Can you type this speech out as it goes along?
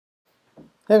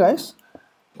Hey guys,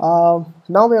 now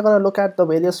we are going to look at the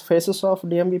various phases of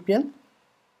DMVPN,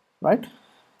 right?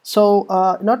 So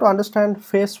in order to understand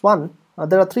phase 1,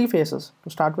 there are 3 phases to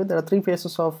start with. There are 3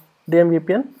 phases of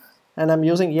DMVPN and I'm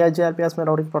using EIGRP as my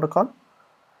routing protocol,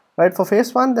 right? For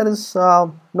phase 1 there is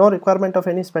no requirement of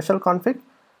any special config.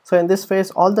 So in this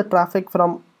phase all the traffic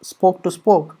from spoke to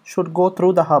spoke should go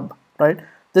through the hub, right?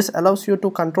 This allows you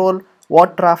to control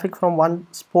what traffic from one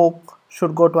spoke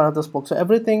should go to another spoke. So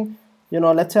everything,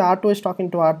 let's say R2 is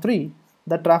talking to R3,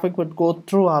 the traffic would go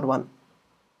through R1,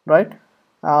 right?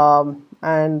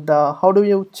 And how do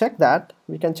you check that?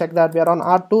 We can check that we are on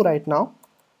R2 right now,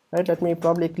 right? Let me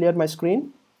probably clear my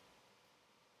screen,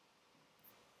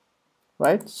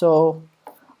 right? So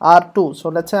R2, so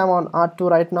let's say I'm on R2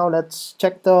 right now. Let's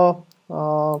check the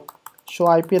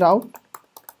show IP route.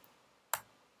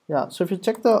 Yeah, so if you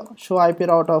check the show IP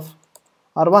route of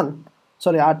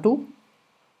R2,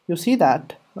 you see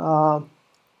that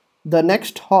the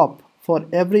next hop for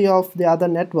every of the other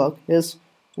network is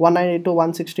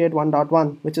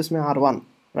 192.168.1.1, which is my R1,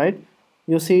 right?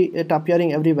 You see it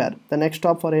appearing everywhere. The next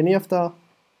hop for any of the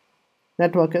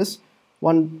network is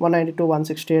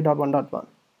 192.168.1.1.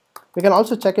 We can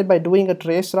also check it by doing a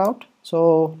trace route.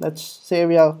 So let's say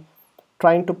we are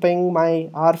trying to ping my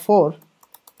R4.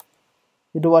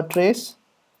 You do a trace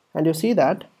and you see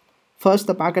that first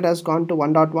the packet has gone to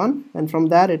 1.1 and from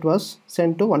there it was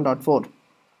sent to 1.4,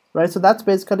 right? So that's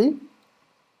basically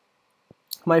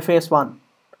my phase 1,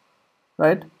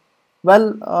 right?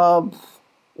 Well,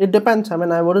 it depends. I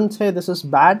mean, I wouldn't say this is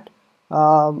bad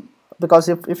because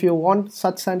if you want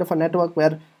such kind of a network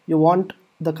where you want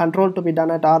the control to be done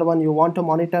at R1, you want to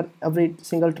monitor every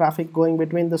single traffic going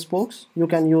between the spokes, you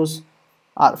can use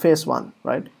phase 1,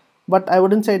 right? But I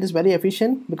wouldn't say it is very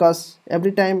efficient because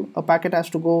every time a packet has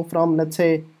to go from, let's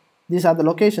say, these are the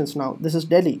locations now. This is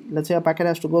Delhi. Let's say a packet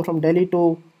has to go from Delhi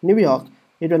to New York.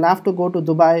 It will have to go to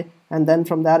Dubai and then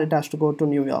from there it has to go to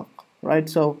New York, right?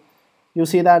 So you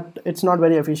see that it's not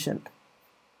very efficient,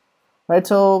 right?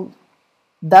 So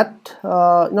that,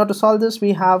 to solve this,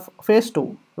 we have phase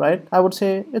 2, right? I would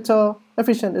say it's a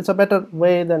better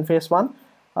way than phase 1,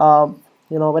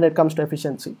 when it comes to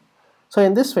efficiency. So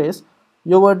in this phase,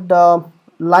 you would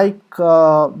like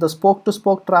the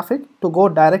spoke-to-spoke traffic to go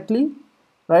directly,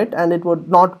 right? And it would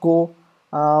not go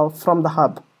from the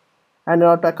hub. And in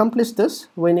order to accomplish this,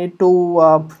 we need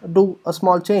to do a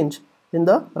small change in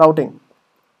the routing.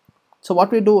 So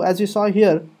what we do, as you saw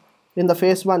here in the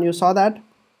phase 1, you saw that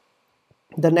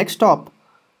the next stop,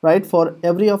 right, for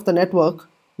every of the network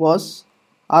was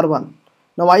R1.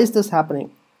 Now why is this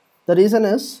happening? The reason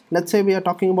is, let's say we are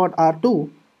talking about R2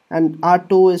 and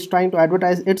R2 is trying to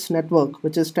advertise its network,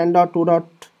 which is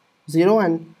 10.2.0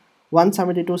 and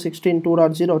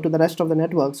 172.16.2.0 to the rest of the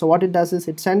network. So what it does is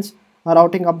it sends a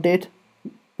routing update.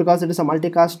 Because it is a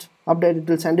multicast update, it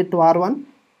will send it to R1,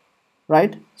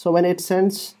 right? So when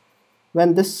this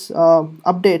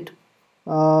update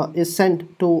is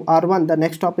sent to R1, the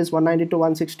next hop is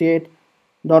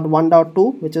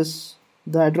 192.168.1.2, which is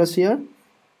the address here,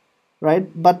 right?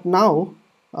 But now,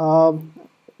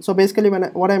 so basically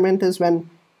what I meant is when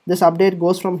this update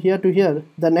goes from here to here,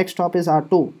 the next hop is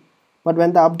R2. But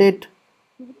when the update,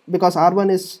 because R1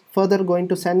 is further going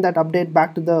to send that update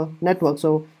back to the network,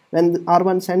 so when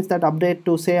R1 sends that update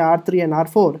to say R3 and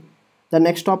R4, the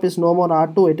next stop is no more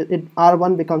R2,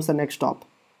 R1 becomes the next stop.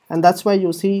 And that's why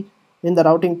you see in the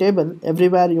routing table,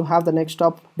 everywhere you have the next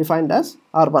stop defined as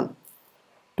R1.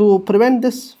 To prevent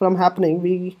this from happening,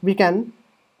 we can,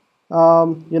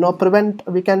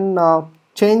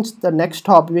 change the next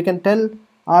hop. We can tell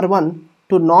R1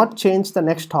 to not change the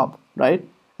next hop, right?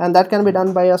 And that can be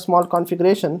done by a small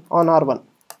configuration on R1.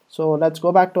 So let's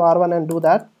go back to R1 and do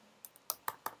that.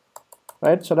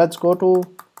 Right, so let's go to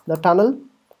the tunnel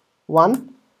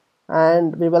 1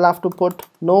 and we will have to put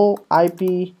no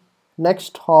IP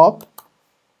next hop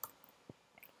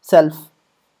self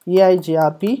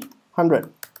EIGRP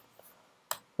 100,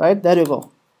 right? There you go.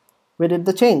 We did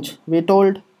the change. We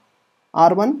told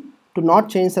R1 to not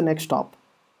change the next hop,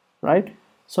 right?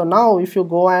 So now if you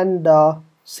go and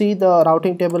see the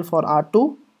routing table for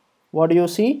R2, what do you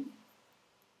see?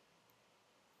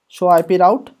 Show IP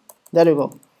route. There you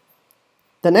go.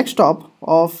 The next stop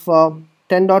of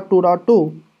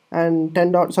 10.2.2 and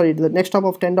the next stop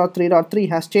of 10.3.3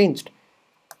 has changed.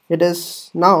 It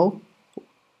is now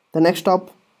the next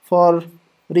stop for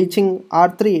reaching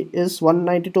R3 is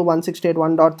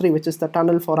 192.168.1.3, which is the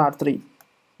tunnel for R3,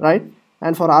 right?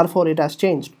 And for R4 it has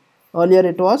changed. Earlier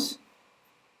it was,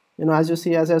 as you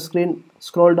see, as I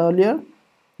scrolled earlier,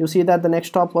 you see that the next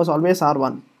stop was always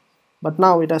R1, but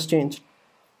now it has changed.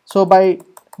 So by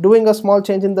doing a small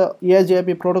change in the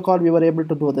EIGRP protocol, we were able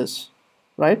to do this,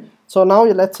 right? So now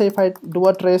let's say if I do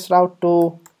a trace route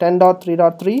to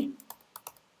 10.3.3,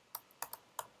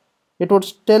 it would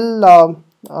still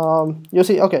you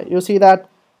see that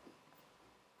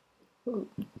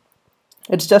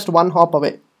it's just one hop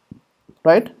away,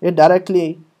 right?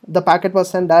 The packet was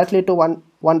sent directly to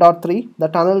 1.3, the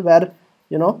tunnel where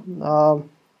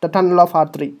the tunnel of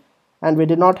R3, and we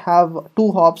did not have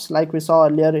two hops like we saw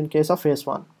earlier in case of phase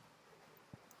 1.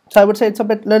 So I would say it's a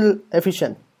bit little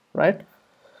efficient, right?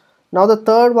 Now the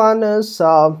third one is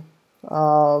the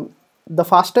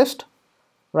fastest,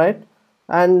 right?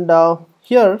 And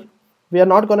here we are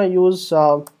not going to use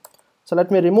so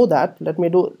let me remove that. Let me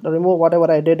remove whatever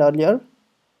I did earlier.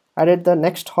 I did the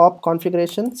next hop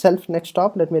configuration, self next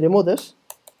hop. Let me remove this.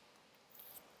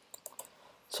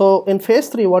 So in phase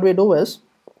 3, what we do is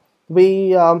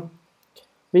we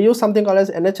use something called as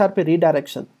NHRP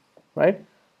redirection, right?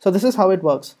 So this is how it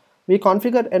works. We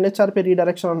configure NHRP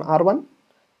redirection on R1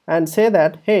 and say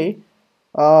that, hey,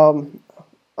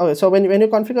 okay, so when you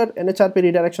configure NHRP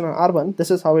redirection on R1, this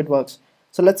is how it works.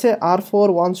 So let's say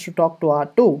R4 wants to talk to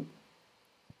R2,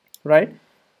 right?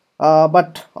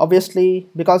 But obviously,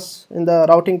 because in the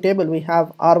routing table we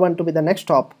have R1 to be the next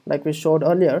hop, like we showed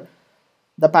earlier,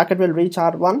 the packet will reach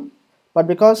R1. But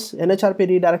because NHRP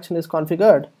redirection is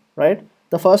configured, right,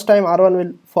 the first time R1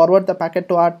 will forward the packet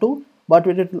to R2, but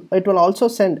it will also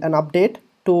send an update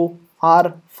to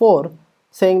R4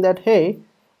 saying that, hey,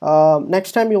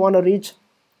 next time you want to reach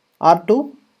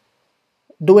R2,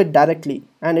 do it directly,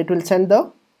 and it will send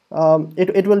the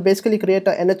it will basically create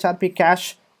a NHRP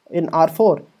cache in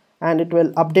R4, and it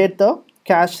will update the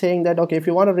cache saying that, okay, if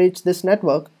you want to reach this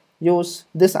network, use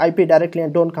this IP directly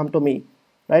and don't come to me,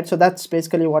 right? So that's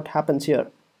basically what happens here,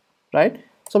 right?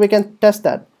 So we can test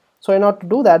that. So in order to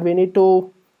do that, we need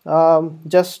to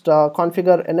just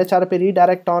configure NHRP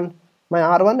redirect on my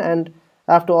R1, and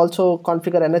I have to also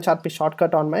configure NHRP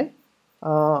shortcut on my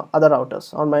other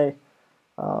routers, on my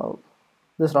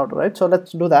this router, right? So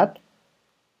let's do that.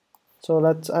 So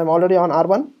I'm already on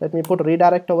R1. Let me put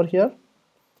redirect over here.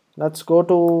 Let's go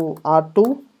to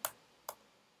R2.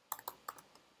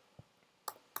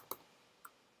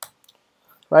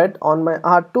 Right, on my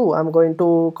R2, I'm going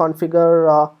to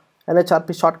configure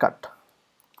NHRP shortcut,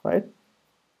 right?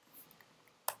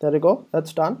 There you go,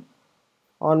 that's done.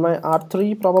 On my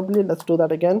R3, probably, let's do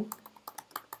that again.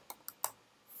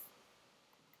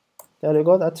 There you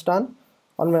go, that's done.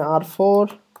 On my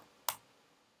R4,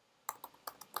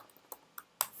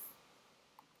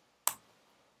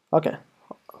 okay,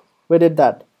 we did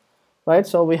that, right?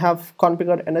 So we have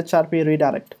configured NHRP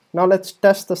redirect. Now let's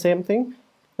test the same thing.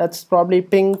 Let's probably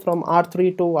ping from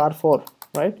R3 to R4,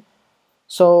 right?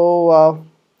 So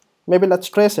maybe let's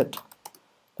trace it.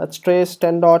 Let's trace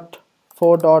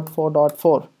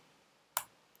 10.4.4.4.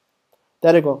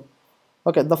 There you go.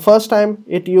 Okay, the first time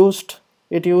it used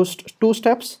 2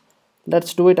 steps.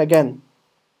 Let's do it again.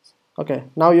 Okay,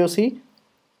 now you see,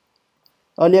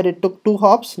 earlier it took 2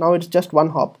 hops, now it's just 1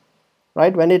 hop,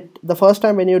 right? The first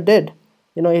time when you did,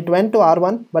 it went to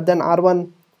R1, but then R1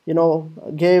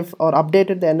 gave or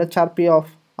updated the NHRP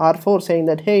of R4 saying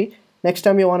that, hey, next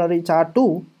time you want to reach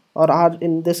R2, or R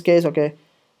in this case, okay,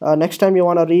 next time you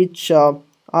want to reach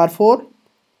R4,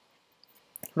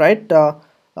 right,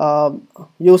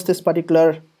 use this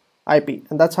particular IP,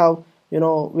 and that's how we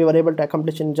were able to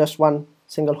accomplish in just one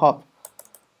single hop.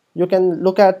 You can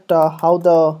look at how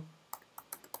the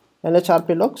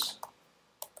NHRP looks.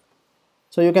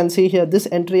 So you can see here this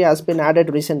entry has been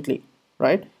added recently,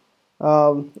 right?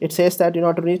 It says that you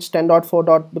have to reach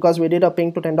 10.4. Because we did a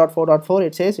ping to 10.4.4,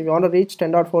 it says if you want to reach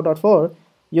 10.4.4,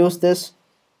 use this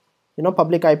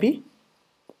public IP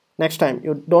next time.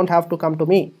 You don't have to come to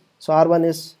me. So R1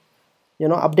 is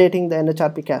updating the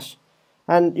NHRP cache,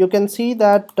 and you can see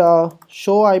that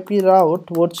show IP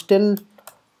route would still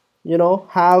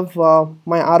have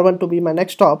my R1 to be my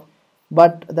next hop,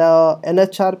 but the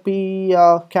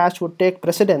NHRP cache would take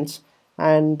precedence,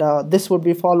 and this would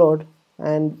be followed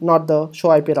and not the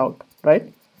show IP route,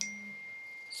 right?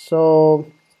 So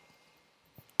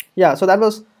yeah, so that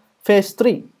was phase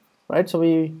 3, right? So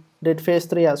we did phase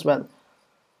 3 as well.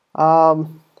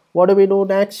 What do we do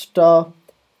next?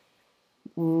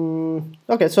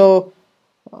 Okay, so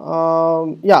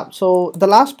yeah, so the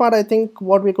last part, I think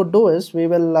what we could do is we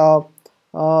will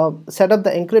set up the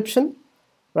encryption,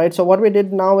 right? So what we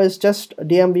did now is just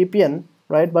DMVPN,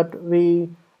 right? But we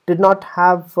did not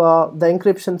have the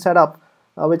encryption set up,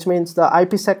 which means the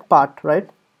IPSEC part, right,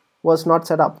 was not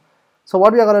set up. So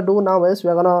what we are going to do now is we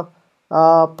are going to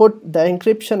put the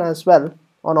encryption as well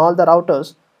on all the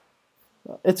routers.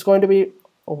 It's going to be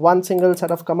one single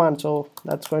set of commands, so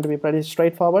that's going to be pretty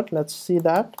straightforward. Let's see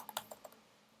that.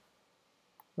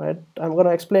 Right, I'm going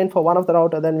to explain for one of the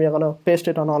router, then we are going to paste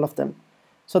it on all of them.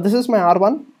 So this is my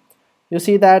R1. You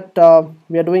see that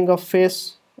we are doing a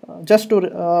face, just to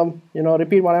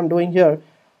repeat what I'm doing here.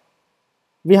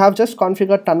 We have just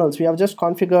configured tunnels, we have just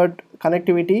configured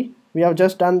connectivity, we have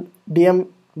just done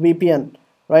DMVPN,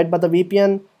 right? But the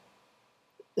VPN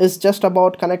is just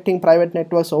about connecting private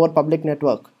networks over public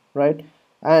network, right?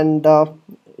 And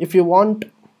if you want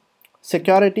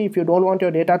security, if you don't want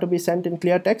your data to be sent in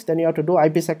clear text, then you have to do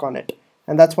IPSEC on it,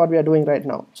 and that's what we are doing right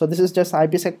now. So this is just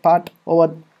IPSEC part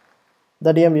over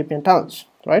the DMVPN tunnels,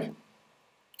 right?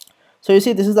 So you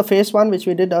see, this is the phase one which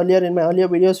we did earlier in my earlier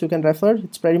videos. You can refer,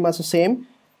 it's pretty much the same.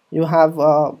 You have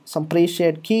some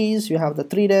pre-shared keys, you have the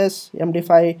 3DES,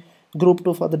 MD5, group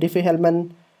 2 for the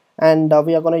Diffie-Hellman, and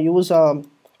we are going to use a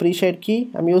pre-shared key.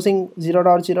 I'm using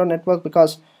 0.0 network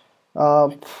because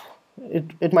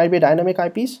it might be dynamic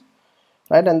IPs,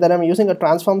 right? And then I'm using a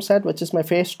transform set, which is my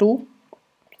phase 2.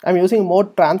 I'm using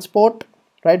mode transport,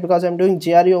 right, because I'm doing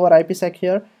GRE over IPSEC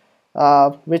here,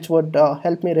 which would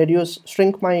help me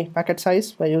shrink my packet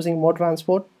size by using mode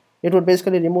transport. It would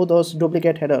basically remove those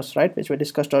duplicate headers, right, which we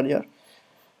discussed earlier.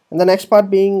 And the next part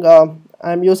being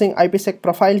I'm using IPSEC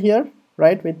profile here,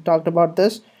 right? We talked about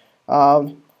this.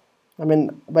 I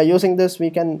mean, by using this,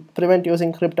 we can prevent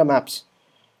using cryptomaps,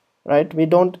 right? We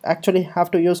don't actually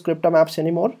have to use cryptomaps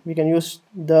anymore. We can use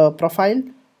the profile,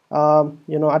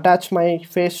 attach my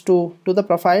phase 2 to the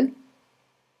profile,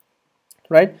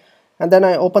 right? And then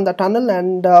I open the tunnel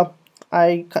and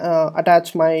I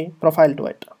attach my profile to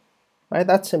it, right?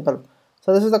 That's simple.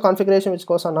 So this is the configuration which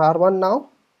goes on R1 now.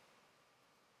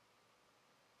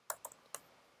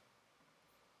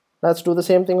 Let's do the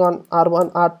same thing on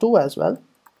R1, R2 as well.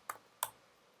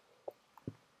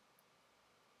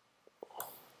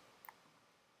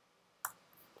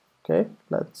 Okay,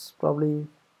 let's probably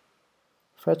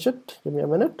fetch it. Give me a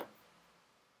minute.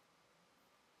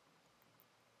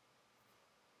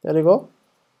 There you go.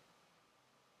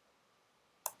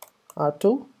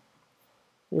 R2.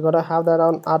 You gotta have that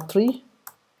on R3.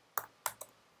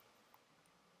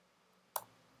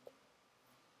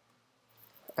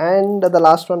 And the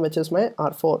last one, which is my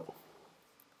R4.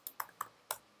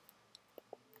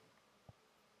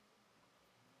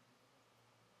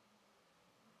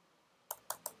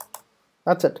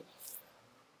 That's it.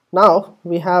 Now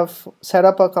we have set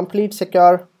up a complete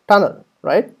secure tunnel,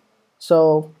 right?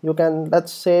 So you can,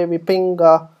 let's say we ping,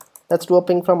 let's do a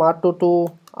ping from R2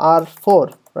 to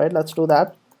R4, right? Let's do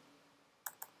that.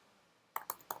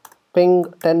 Ping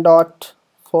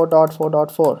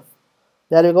 10.4.4.4.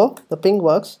 There you go, the ping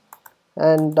works.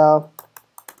 And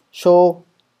show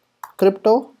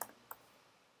crypto,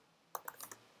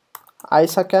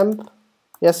 ISACamp,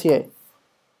 SEA,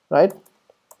 right?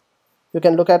 You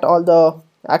can look at all the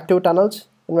active tunnels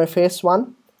in my phase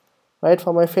 1, right?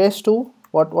 For my phase 2,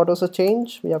 what was the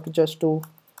change? We have to just do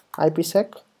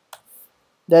IPSEC.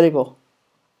 There you go.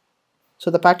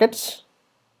 So the packets,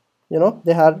 they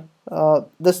are,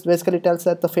 this basically tells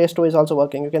that the phase 2 is also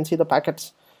working. You can see the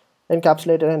packets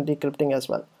encapsulated and decrypting as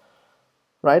well,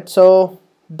 right? So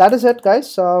that is it,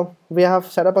 guys. We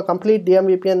have set up a complete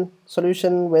DMVPN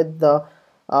solution with the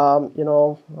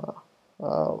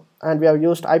and we have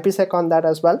used IPSEC on that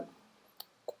as well.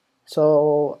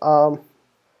 So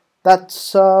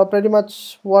that's pretty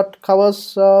much what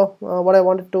covers what I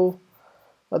wanted to,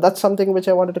 that's something which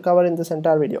I wanted to cover in this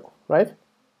entire video, right?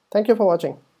 Thank you for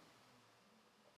watching.